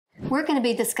We're going to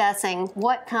be discussing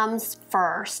what comes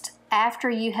first after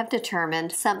you have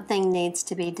determined something needs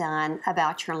to be done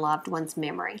about your loved one's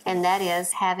memory, and that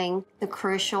is having the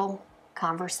crucial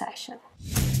conversation.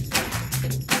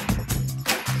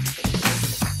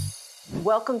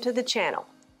 Welcome to the channel.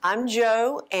 I'm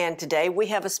Jo, and today we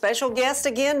have a special guest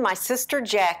again, my sister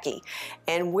Jackie,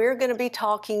 and we're going to be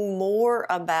talking more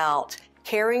about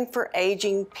caring for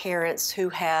aging parents who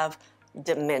have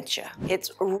dementia.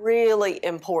 It's really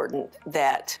important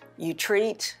that you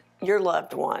treat your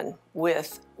loved one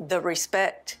with the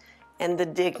respect and the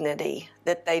dignity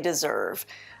that they deserve,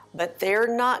 but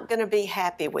they're not going to be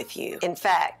happy with you. In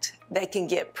fact, they can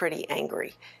get pretty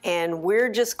angry. And we're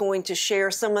just going to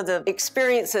share some of the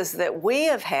experiences that we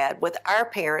have had with our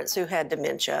parents who had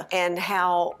dementia and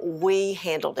how we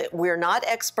handled it. We're not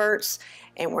experts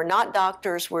and we're not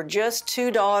doctors. We're just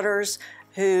two daughters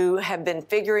who have been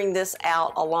figuring this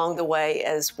out along the way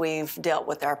as we've dealt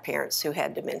with our parents who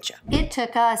had dementia. It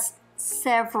took us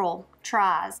several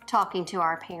tries talking to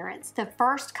our parents. The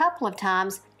first couple of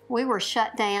times, we were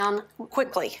shut down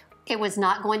Quickly. It was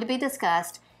not going to be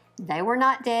discussed. They were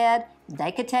not dead.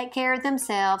 They could take care of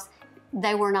themselves.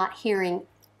 They were not hearing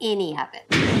any of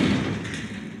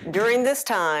it. During this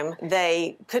time,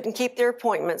 they couldn't keep their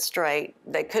appointments straight.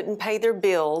 They couldn't pay their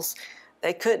bills.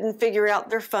 They couldn't figure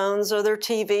out their phones or their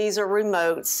TVs or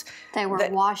remotes. They were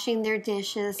washing their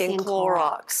dishes in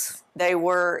Clorox. They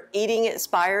were eating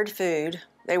expired food.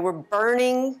 They were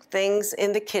burning things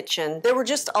in the kitchen. There were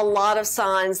just a lot of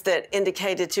signs that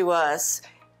indicated to us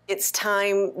it's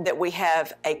time that we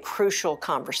have a crucial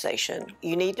conversation.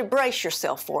 You need to brace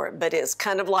yourself for it, but it's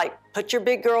kind of like put your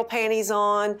big girl panties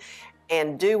on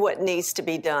and do what needs to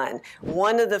be done.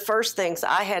 One of the first things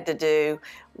I had to do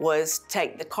was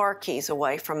take the car keys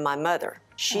away from my mother.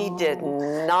 She did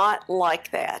not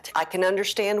like that. I can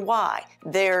understand why.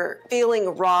 They're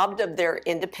feeling robbed of their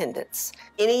independence.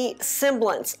 Any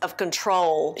semblance of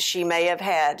control she may have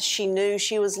had, she knew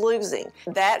she was losing.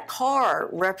 That car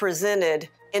represented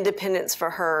independence for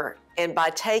her, and by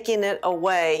taking it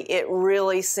away, it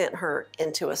really sent her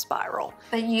into a spiral.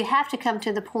 But you have to come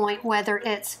to the point, whether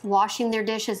it's washing their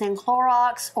dishes in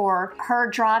Clorox or her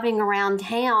driving around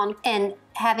town and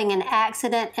having an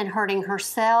accident and hurting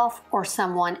herself or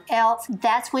someone else,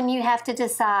 that's when you have to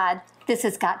decide this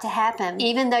has got to happen.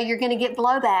 Even though you're going to get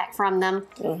blowback from them,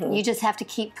 you just have to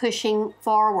keep pushing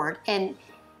forward. And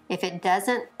if it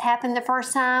doesn't happen the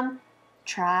first time,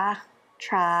 try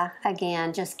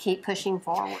again. Just keep pushing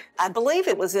forward. I believe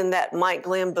it was in that Mike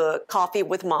Glenn book, Coffee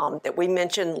with Mom, that we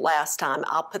mentioned last time.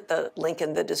 I'll put the link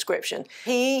in the description.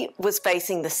 He was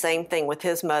facing the same thing with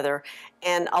his mother,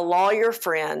 and a lawyer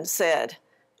friend said,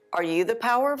 "Are you the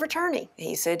power of attorney?"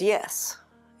 He said, "Yes."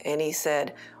 And he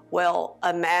said, "Well,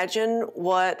 imagine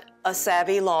what a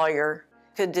savvy lawyer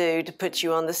could do to put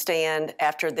you on the stand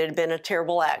after there'd been a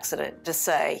terrible accident, to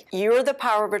say, you're the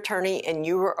power of attorney and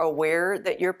you were aware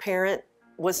that your parent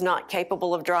was not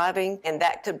capable of driving, and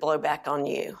that could blow back on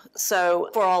you."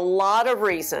 So for a lot of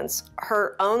reasons,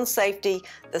 her own safety,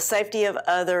 the safety of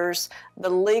others, the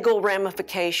legal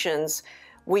ramifications,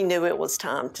 we knew it was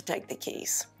time to take the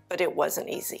keys, but it wasn't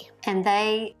easy. And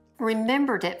they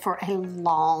remembered it for a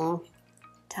long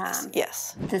time.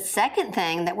 Yes. The second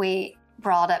thing that we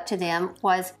brought up to them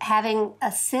was having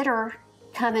a sitter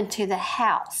come into the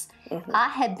house. I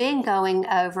had been going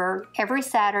over every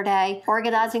Saturday,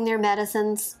 organizing their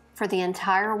medicines for the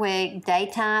entire week,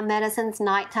 daytime medicines,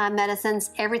 nighttime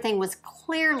medicines, everything was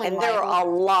clearly labeled. And there are a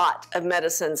lot of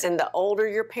medicines, and the older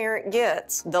your parent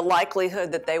gets, the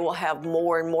likelihood that they will have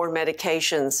more and more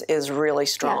medications is really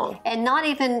strong. Yeah. And not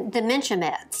even dementia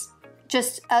meds,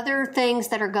 just other things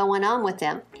that are going on with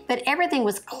them. But everything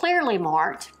was clearly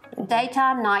marked,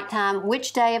 daytime, nighttime,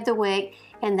 which day of the week,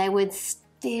 and they would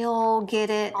still get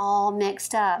it all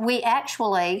mixed up. We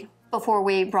actually, before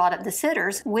we brought up the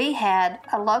sitters, we had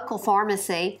a local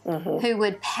pharmacy who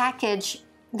would package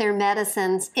their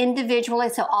medicines individually,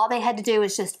 so all they had to do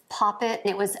was just pop it.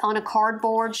 It was on a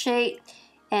cardboard sheet,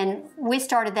 and we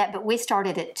started that, but we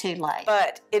started it too late.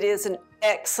 But it is an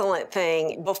excellent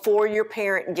thing before your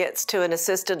parent gets to an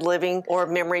assisted living or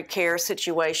memory care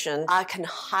situation. I can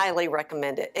highly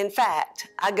recommend it. In fact,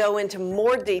 I go into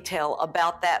more detail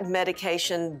about that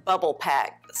medication bubble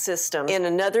pack system in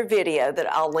another video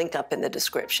that I'll link up in the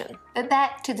description. But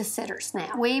back to the sitters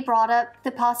now. We brought up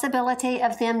the possibility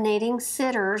of them needing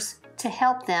sitters to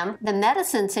help them. The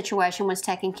medicine situation was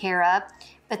taken care of,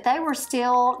 but they were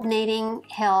still needing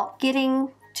help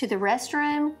getting to the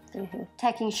restroom,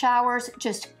 taking showers,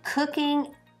 just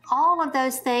cooking, all of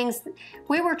those things.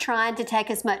 We were trying to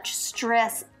take as much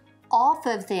stress off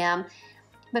of them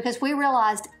because we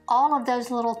realized all of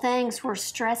those little things were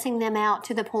stressing them out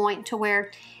to the point to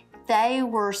where they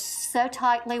were so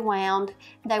tightly wound,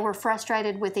 they were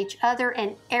frustrated with each other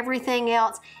and everything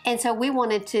else. And so we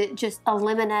wanted to just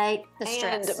eliminate the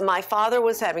stress. And my father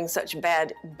was having such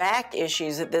bad back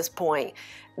issues at this point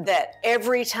that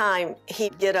every time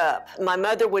he'd get up, my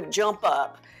mother would jump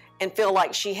up and feel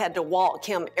like she had to walk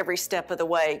him every step of the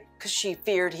way because she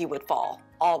feared he would fall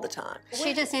all the time.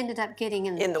 She just ended up getting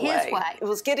in his way. It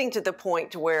was getting to the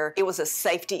point to where it was a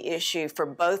safety issue for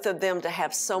both of them to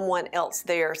have someone else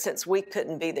there since we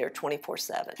couldn't be there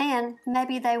 24/7. And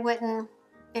maybe they wouldn't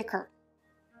bicker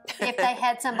if they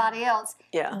had somebody else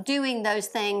doing those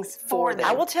things for them.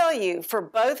 I will tell you, for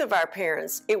both of our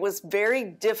parents, it was very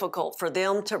difficult for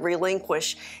them to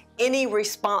relinquish any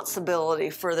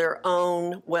responsibility for their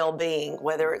own well-being,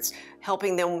 whether it's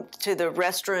helping them to the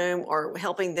restroom or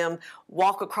helping them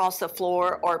walk across the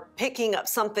floor or picking up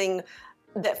something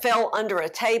that fell under a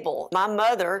table. My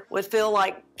mother would feel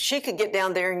like she could get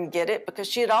down there and get it because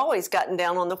she had always gotten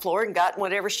down on the floor and gotten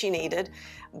whatever she needed.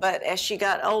 But as she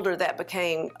got older, that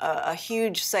became a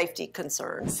huge safety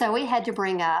concern. So we had to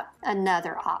bring up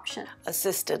another option.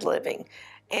 Assisted living.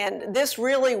 And this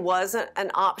really wasn't an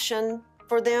option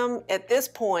for them. At this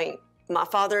point, my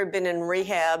father had been in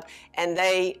rehab and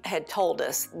they had told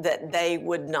us that they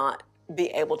would not be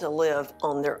able to live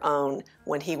on their own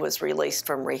when he was released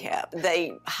from rehab.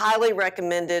 They highly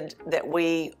recommended that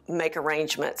we make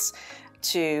arrangements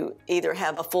to either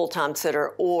have a full-time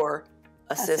sitter or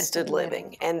assisted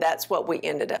living, and that's what we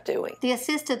ended up doing. The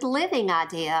assisted living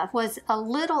idea was a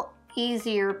little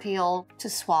easier pill to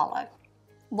swallow.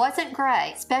 Wasn't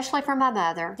great, especially for my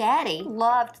mother. Daddy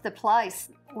loved the place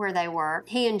where they were.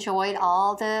 He enjoyed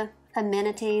all the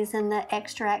amenities and the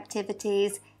extra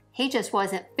activities. He just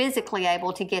wasn't physically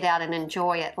able to get out and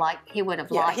enjoy it like he would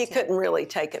have liked. He couldn't really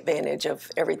take advantage of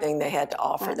everything they had to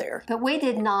offer there. But we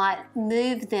did not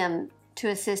move them to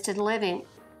assisted living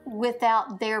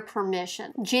without their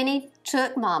permission. Jenny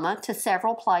took Mama to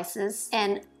several places,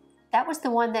 and that was the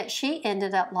one that she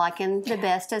ended up liking the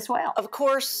best as well. Of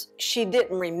course, she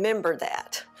didn't remember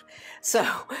that.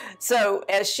 So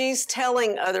as she's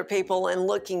telling other people and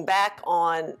looking back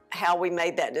on how we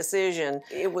made that decision,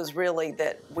 it was really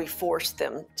that we forced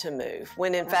them to move,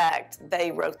 when in fact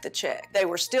they wrote the check. They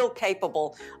were still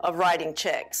capable of writing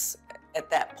checks at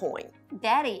that point.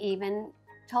 Daddy even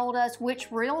told us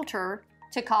which realtor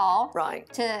to call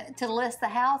to list the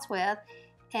house with,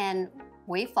 and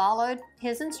we followed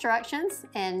his instructions,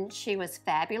 and she was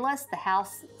fabulous. The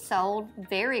house sold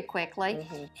very quickly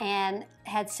and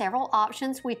had several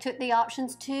options. We took the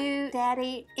options to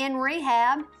Daddy in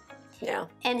rehab,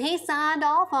 and he signed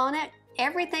off on it.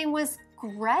 Everything was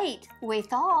great, we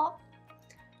thought.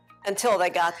 Until they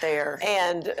got there,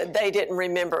 and they didn't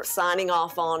remember signing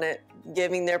off on it,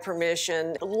 giving their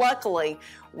permission. Luckily,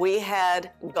 we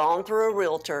had gone through a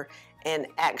realtor and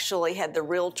actually had the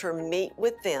realtor meet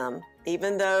with them,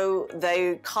 even though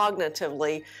they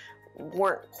cognitively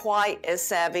weren't quite as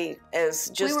savvy as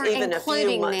just even a few months. We were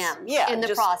including them in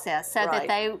the process so that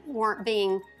they weren't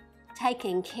being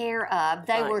taken care of.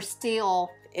 They were still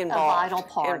a vital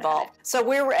part of it. So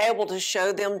we were able to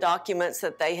show them documents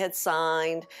that they had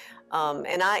signed.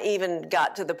 And I even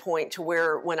got to the point to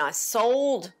where when I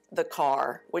sold the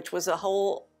car, which was a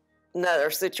whole nother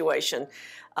situation,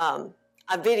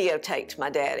 I videotaped my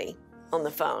daddy on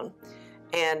the phone.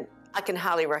 And I can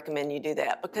highly recommend you do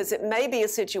that, because it may be a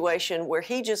situation where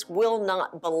he just will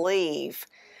not believe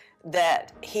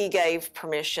that he gave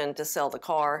permission to sell the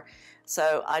car.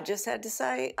 So I just had to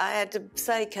say,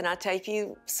 can I tape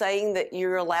you saying that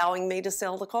you're allowing me to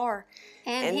sell the car?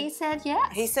 And he said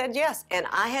yes. He said yes. And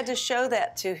I had to show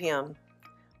that to him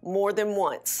more than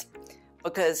once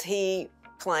because he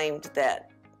claimed that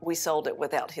we sold it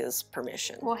without his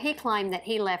permission. Well, he claimed that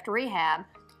he left rehab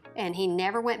and he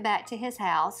never went back to his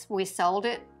house. We sold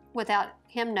it without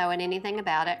him knowing anything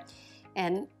about it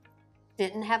and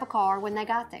didn't have a car when they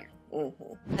got there.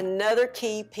 Another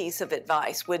key piece of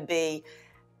advice would be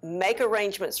make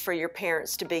arrangements for your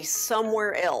parents to be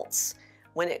somewhere else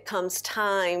when it comes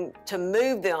time to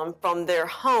move them from their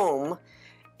home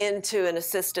into an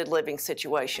assisted living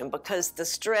situation, because the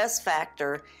stress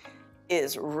factor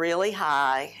is really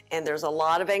high and there's a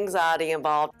lot of anxiety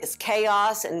involved. It's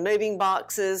chaos and moving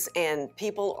boxes, and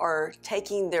people are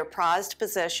taking their prized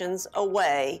possessions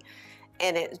away.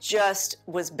 And it just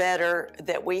was better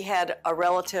that we had a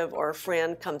relative or a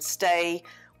friend come stay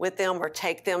with them or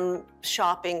take them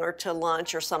shopping or to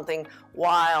lunch or something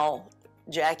while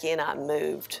Jackie and I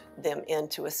moved them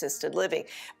into assisted living.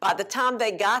 By the time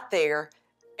they got there,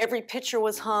 Every picture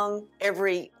was hung,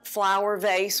 every flower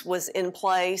vase was in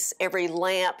place, every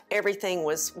lamp, everything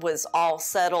was all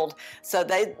settled. So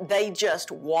they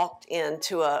just walked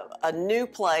into a new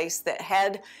place that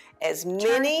had as many,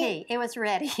 turnkey. It was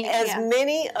ready. as Yeah.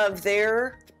 many of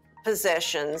their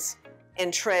possessions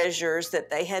and treasures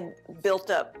that they had built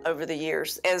up over the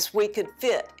years as we could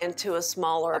fit into a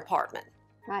smaller apartment.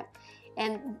 Right.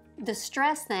 And the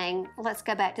stress thing, let's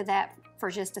go back to that for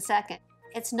just a second.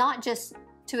 It's not just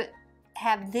to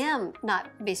have them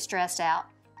not be stressed out.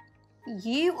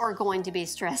 You are going to be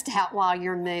stressed out while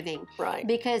you're moving. Right.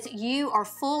 Because you are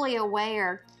fully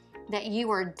aware that you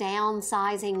are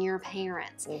downsizing your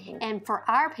parents. Mm-hmm. And for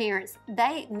our parents,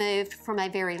 they moved from a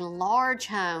very large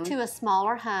home to a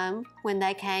smaller home when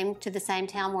they came to the same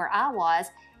town where I was.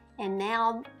 And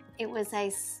now it was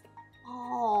a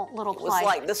small little place. It was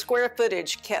like the square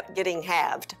footage kept getting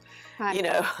halved, Right. you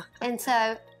know. And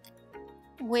so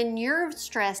when you're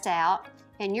stressed out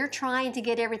and you're trying to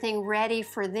get everything ready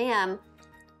for them,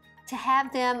 to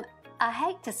have them, I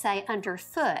hate to say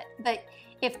underfoot, but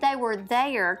if they were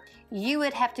there, you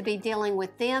would have to be dealing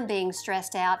with them being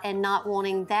stressed out and not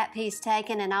wanting that piece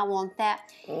taken, and I want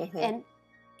that. Mm-hmm. And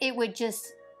it would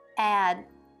just add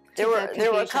There were a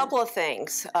confusion. couple of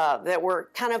things that were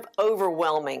kind of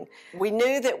overwhelming. We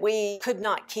knew that we could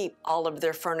not keep all of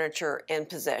their furniture and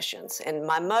possessions. And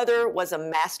my mother was a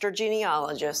master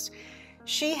genealogist.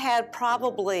 She had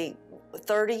probably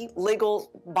 30 legal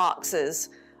boxes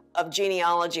of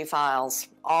genealogy files,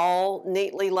 all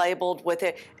neatly labeled with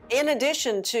it, in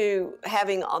addition to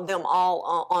having them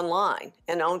all online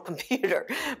and on computer.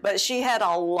 But she had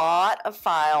a lot of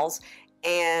files,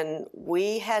 and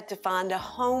we had to find a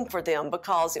home for them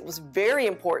because it was very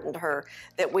important to her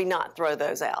that we not throw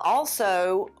those out.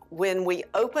 Also, when we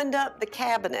opened up the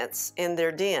cabinets in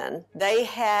their den, they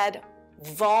had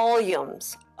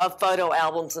volumes of photo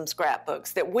albums and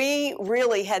scrapbooks that we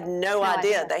really had no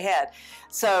idea they had.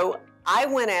 So I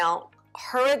went out,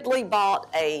 hurriedly bought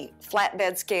a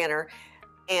flatbed scanner,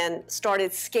 and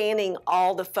started scanning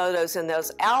all the photos in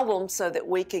those albums so that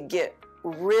we could get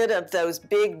rid of those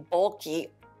big, bulky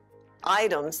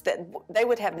items that they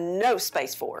would have no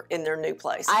space for in their new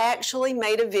place. I actually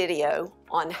made a video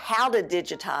on how to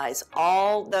digitize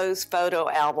all those photo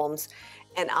albums,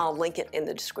 and I'll link it in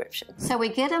the description. So we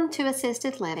get them to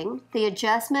assisted living. The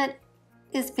adjustment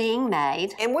is being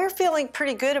made. And we're feeling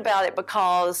pretty good about it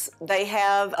because they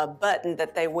have a button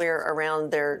that they wear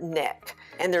around their neck.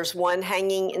 And there's one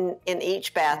hanging in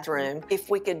each bathroom. If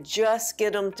we could just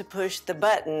get them to push the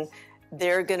button,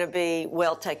 they're going to be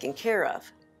well taken care of.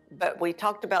 But we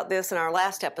talked about this in our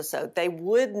last episode. They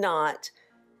would not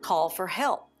call for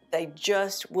help. They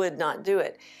just would not do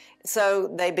it.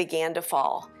 So they began to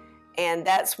fall. And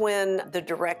that's when the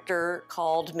director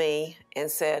called me and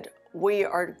said, we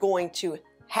are going to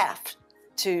have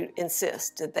to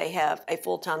insist that they have a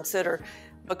full-time sitter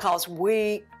because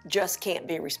we just can't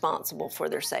be responsible for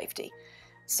their safety.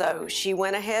 So she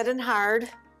went ahead and hired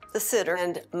the sitter,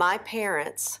 and my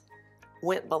parents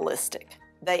went ballistic.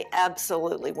 They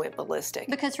absolutely went ballistic.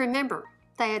 Because remember,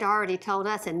 they had already told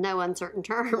us in no uncertain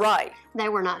terms Right. they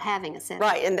were not having a sitter.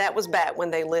 Right, and that was back when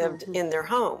they lived in their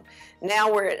home.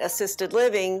 Now we're at assisted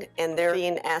living, and they're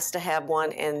being asked to have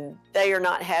one, and they are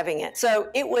not having it. So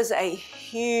it was a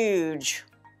huge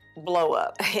blow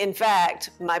up. In fact,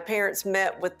 my parents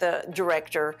met with the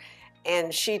director,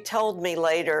 and she told me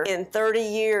later, in 30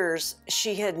 years,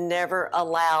 she had never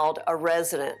allowed a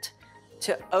resident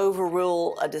to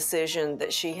overrule a decision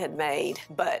that she had made,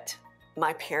 but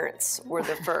my parents were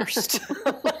the first.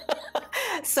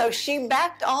 So she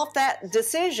backed off that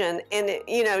decision,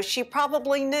 and she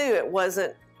probably knew it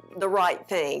wasn't the right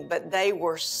thing, but they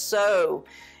were so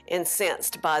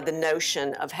incensed by the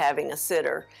notion of having a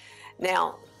sitter.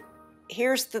 Now,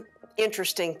 here's the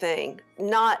interesting thing.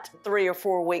 Not 3 or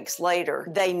 4 weeks later,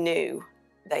 they knew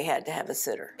they had to have a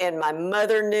sitter. And my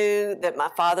mother knew that my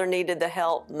father needed the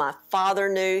help. My father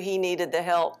knew he needed the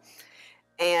help.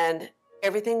 And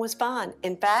everything was fine.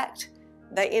 In fact,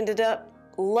 they ended up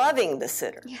loving the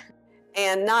sitter. Yeah.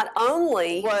 And not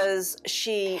only was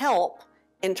she help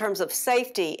in terms of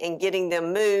safety and getting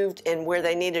them moved and where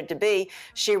they needed to be,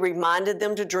 she reminded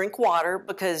them to drink water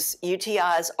because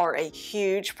UTIs are a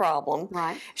huge problem.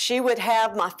 Right. She would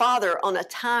have my father on a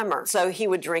timer so he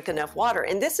would drink enough water.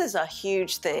 And this is a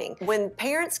huge thing. When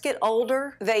parents get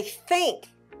older, they think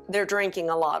they're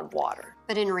drinking a lot of water.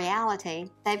 But in reality,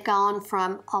 they've gone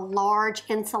from a large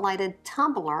insulated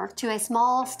tumbler to a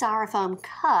small styrofoam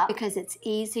cup because it's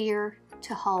easier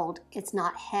to hold. It's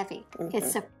not heavy. It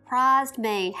surprised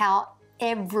me how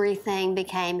everything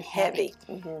became heavy.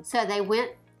 So they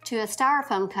went to a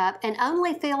styrofoam cup and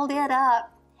only filled it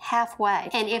up halfway.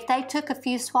 And if they took a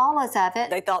few swallows of it,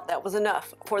 they thought that was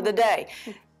enough for the day.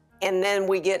 And then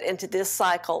we get into this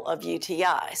cycle of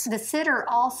UTIs. The sitter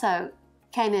also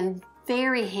came in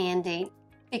very handy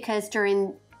because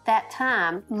during that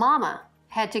time, Mama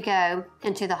had to go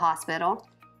into the hospital.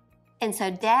 And so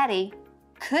Daddy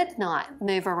could not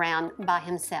move around by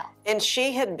himself. And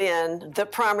she had been the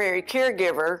primary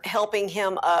caregiver, helping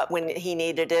him up when he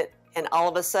needed it. And all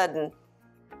of a sudden,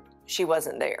 she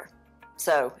wasn't there.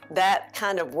 So that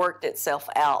kind of worked itself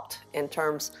out in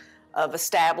terms of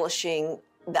establishing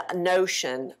the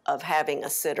notion of having a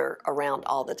sitter around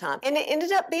all the time. And it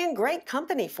ended up being great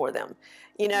company for them,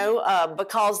 you know,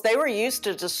 because they were used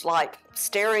to just like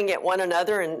staring at one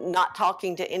another and not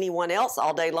talking to anyone else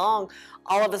all day long.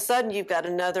 All of a sudden, you've got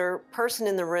another person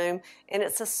in the room, and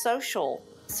it's a social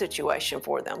situation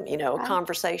for them, you know, a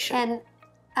conversation. And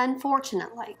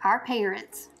unfortunately, our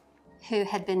parents, who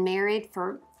had been married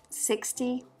for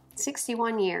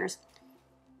 61 years,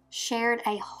 shared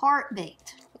a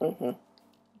heartbeat. Mm-hmm.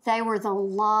 They were the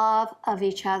love of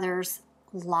each other's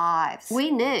lives. We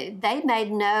knew. They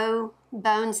made no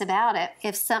bones about it.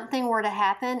 If something were to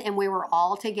happen and we were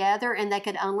all together and they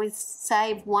could only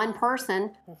save one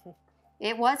person,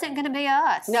 it wasn't going to be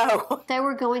us. No. They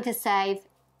were going to save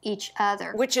each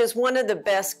other. Which is one of the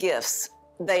best gifts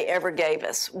they ever gave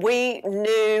us. We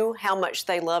knew how much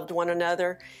they loved one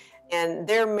another, and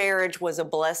their marriage was a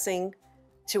blessing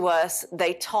to us.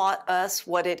 They taught us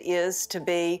what it is to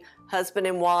be husband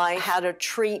and wife, how to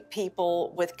treat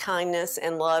people with kindness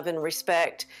and love and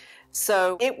respect.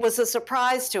 So it was a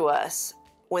surprise to us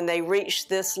when they reached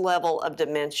this level of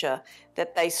dementia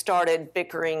that they started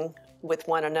bickering with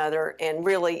one another and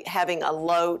really having a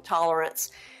low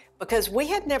tolerance, because we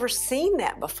had never seen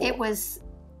that before. It was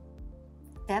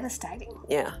devastating.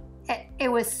 Yeah. It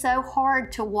was so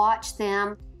hard to watch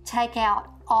them take out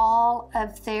all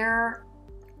of their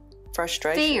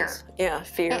frustrations. Fear. Yeah,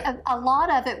 fear. A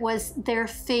lot of it was their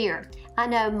fear. I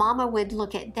know Mama would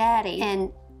look at Daddy,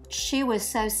 and she was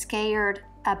so scared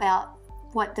about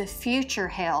what the future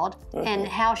held and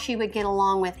how she would get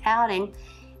along without him.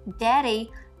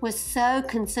 Daddy was so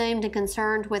consumed and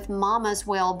concerned with Mama's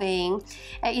well-being.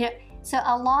 You know, so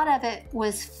a lot of it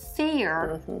was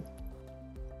fear,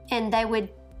 and they would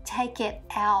take it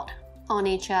out on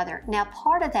each other. Now,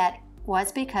 part of that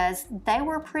was because they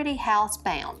were pretty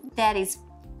housebound. Daddy's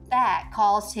back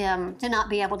caused him to not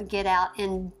be able to get out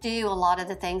and do a lot of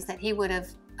the things that he would have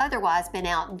otherwise been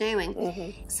out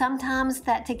doing. Sometimes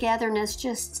that togetherness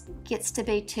just gets to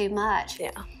be too much.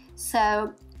 Yeah.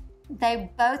 So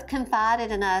they both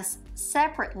confided in us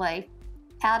separately,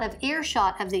 out of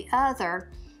earshot of the other,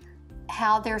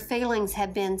 how their feelings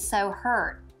had been so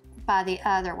hurt by the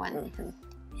other one.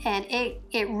 And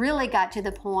it really got to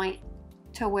the point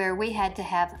to where we had to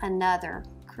have another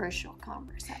crucial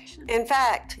conversation. In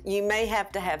fact, you may have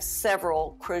to have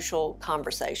several crucial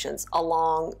conversations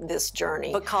along this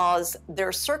journey, because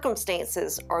their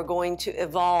circumstances are going to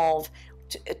evolve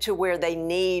to where they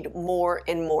need more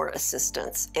and more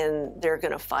assistance, and they're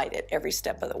going to fight it every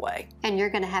step of the way. And you're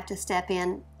going to have to step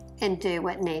in and do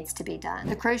what needs to be done.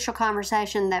 The crucial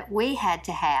conversation that we had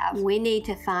to have, we need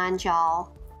to find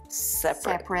y'all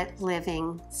separate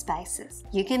living spaces.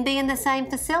 You can be in the same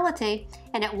facility,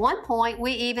 and at one point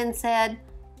we even said,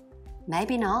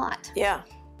 maybe not. Yeah.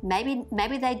 Maybe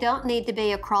they don't need to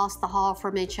be across the hall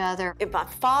from each other. If my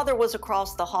father was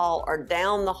across the hall or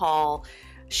down the hall,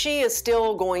 she is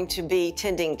still going to be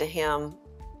tending to him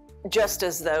just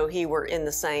as though he were in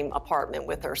the same apartment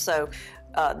with her. So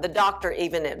the doctor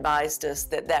even advised us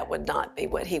that that would not be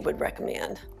what he would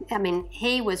recommend. I mean,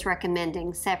 he was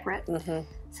recommending separate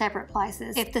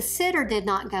places. If the sitter did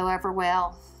not go over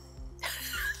well,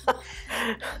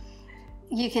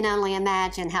 you can only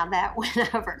imagine how that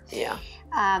went over. Yeah.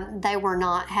 They were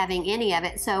not having any of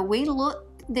it. So we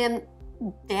looked them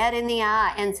dead in the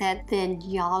eye and said, then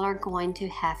y'all are going to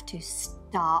have to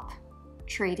stop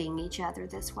treating each other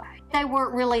this way. They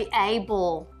weren't really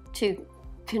able to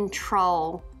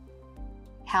control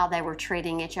how they were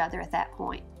treating each other at that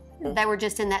point. They were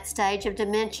just in that stage of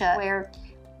dementia where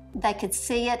they could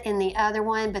see it in the other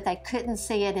one, but they couldn't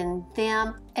see it in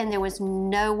them, and there was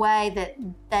no way that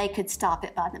they could stop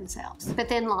it by themselves. But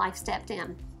then life stepped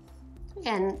in,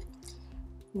 and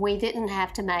we didn't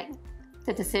have to make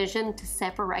the decision to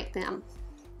separate them.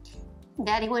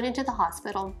 Daddy went into the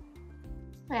hospital,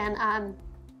 and I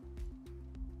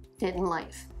didn't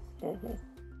leave.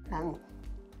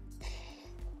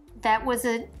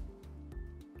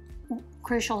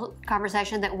 crucial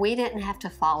conversation that we didn't have to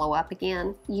follow up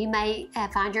again. You may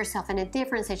find yourself in a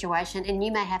different situation, and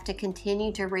you may have to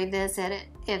continue to revisit it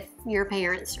if your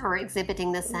parents are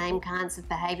exhibiting the same kinds of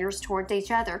behaviors towards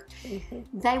each other.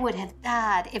 They would have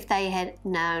died if they had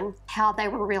known how they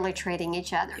were really treating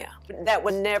each other. Yeah, that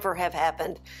would never have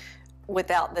happened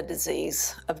without the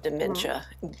disease of dementia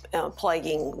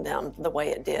plaguing them the way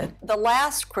it did. The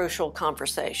last crucial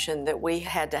conversation that we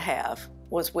had to have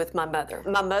was with my mother.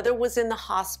 My mother was in the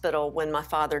hospital when my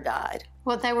father died.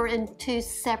 Well, they were in 2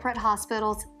 separate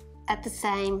hospitals at the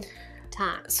same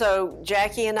time. So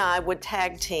Jackie and I would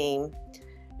tag team.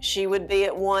 She would be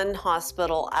at one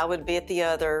hospital, I would be at the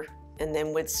other, and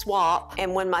then we'd swap.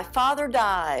 And when my father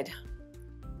died,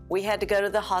 we had to go to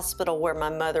the hospital where my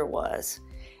mother was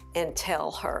and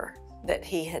tell her that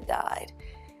he had died.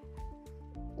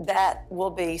 That will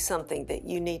be something that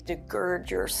you need to gird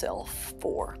yourself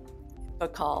for,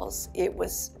 because it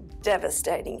was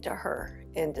devastating to her.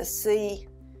 And to see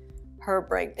her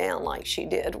break down like she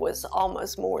did was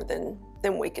almost more than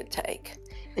we could take.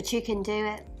 But you can do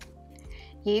it.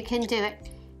 You can do it.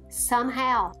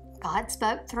 Somehow, God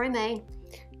spoke through me.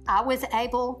 I was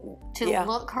able to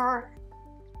look her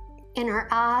in her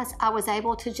eyes. I was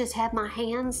able to just have my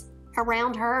hands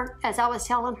around her as I was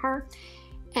telling her.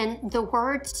 And the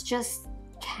words just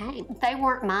came. They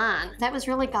weren't mine. That was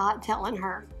really God telling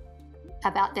her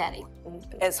about Daddy.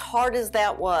 As hard as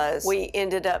that was, we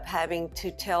ended up having to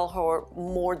tell her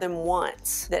more than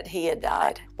once that he had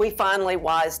died. We finally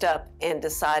wised up and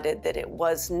decided that it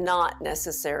was not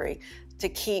necessary to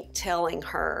keep telling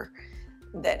her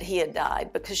that he had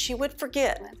died, because she would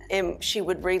forget and she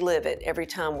would relive it every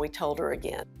time we told her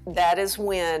again. That is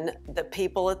when the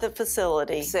people at the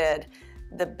facility said,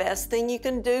 the best thing you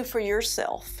can do for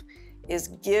yourself is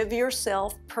give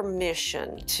yourself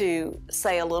permission to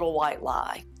say a little white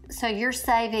lie. So you're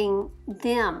saving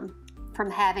them from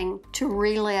having to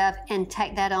relive and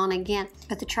take that on again.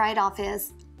 But the trade-off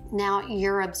is now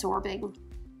you're absorbing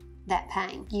that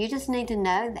pain. You just need to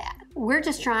know that. We're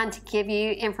just trying to give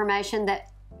you information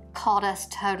that caught us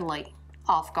totally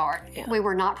off guard. Yeah. We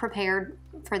were not prepared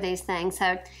for these things.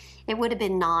 So it would have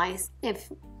been nice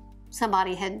if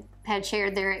somebody had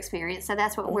shared their experience. So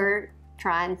that's what we're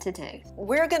trying to do.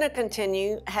 We're going to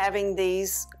continue having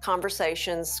these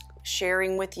conversations,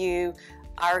 sharing with you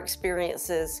our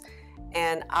experiences,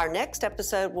 and our next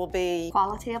episode will be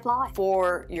Quality of life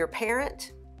for your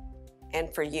parent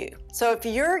and for you. So if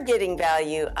you're getting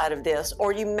value out of this,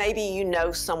 or maybe you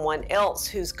know someone else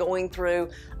who's going through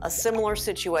a similar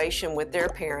situation with their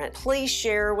parent, please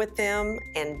share with them,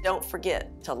 and don't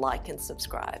forget to like and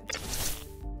subscribe.